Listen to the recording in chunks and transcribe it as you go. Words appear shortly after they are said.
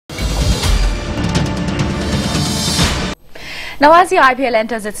Now, as the IPL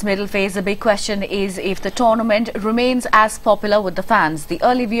enters its middle phase, the big question is if the tournament remains as popular with the fans. The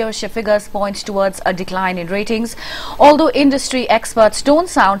early viewership figures point towards a decline in ratings, although industry experts don't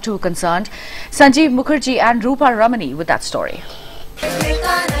sound too concerned. Sanjeeb, Mukherjea and Rupha Ramani with that story.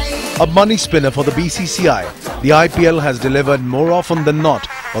 A money spinner for the BCCI, the IPL has delivered more often than not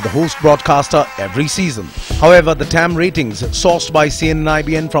for the host broadcaster every season. However, the TAM ratings sourced by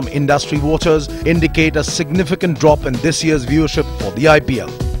CNN/IBN from industry watchers indicate a significant drop in this year's viewership for the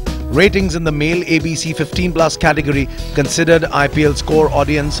IPL. Ratings in the male ABC 15+ category considered IPL's core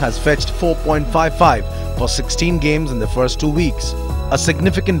audience has fetched 4.55 for 16 games in the first 2 weeks. A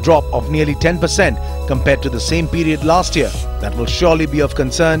significant drop of nearly 10% compared to the same period last year. That will surely be of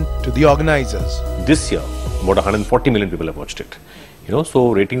concern to the organizers. This year, about 140 million people have watched it.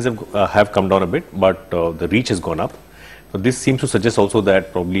 So ratings have come down a bit, but the reach has gone up. So this seems to suggest also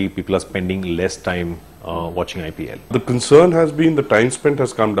that probably people are spending less time watching IPL. The concern has been the time spent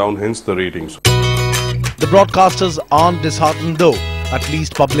has come down, hence the ratings. The broadcasters aren't disheartened though, at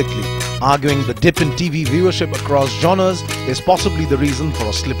least publicly, arguing the dip in TV viewership across genres is possibly the reason for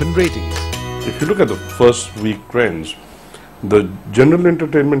a slip in ratings. If you look at the first week trends, the general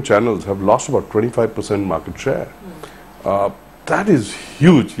entertainment channels have lost about 25% market share. That is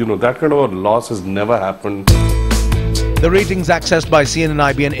huge. That kind of a loss has never happened. The ratings accessed by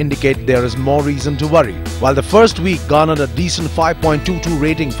CNN/IBN indicate there is more reason to worry. While the first week garnered a decent 5.22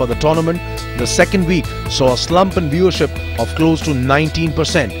 rating for the tournament, the second week saw a slump in viewership of close to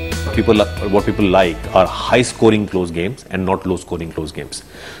 19%. What people like are high-scoring close games and not low-scoring close games.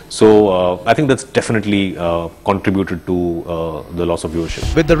 So I think that's definitely contributed to the loss of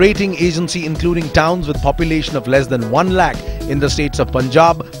viewership. With the rating agency including towns with population of less than 1 lakh in the states of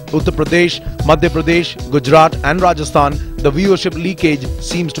Punjab, Uttar Pradesh, Madhya Pradesh, Gujarat and Rajasthan, the viewership leakage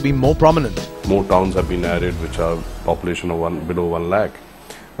seems to be more prominent. More towns have been added which are population of below 1 lakh.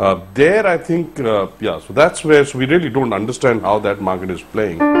 There I think, so that's where we really don't understand how that market is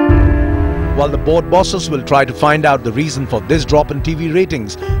playing. While the board bosses will try to find out the reason for this drop in TV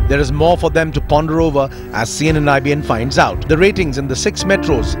ratings, there is more for them to ponder over as CNN/IBN finds out. The ratings in the 6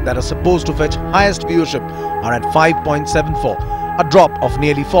 metros that are supposed to fetch highest viewership are at 5.74, a drop of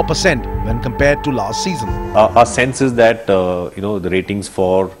nearly 4% when compared to last season. Our sense is that the ratings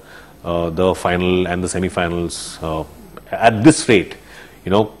for the final and the semi-finals at this rate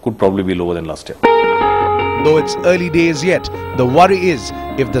could probably be lower than last year. Though it's early days yet, the worry is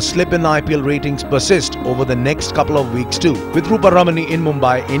if the slip in IPL ratings persist over the next couple of weeks too. With Rupha Ramani in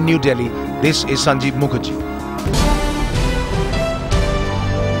Mumbai, in New Delhi, this is Sanjeeb Mukherjea.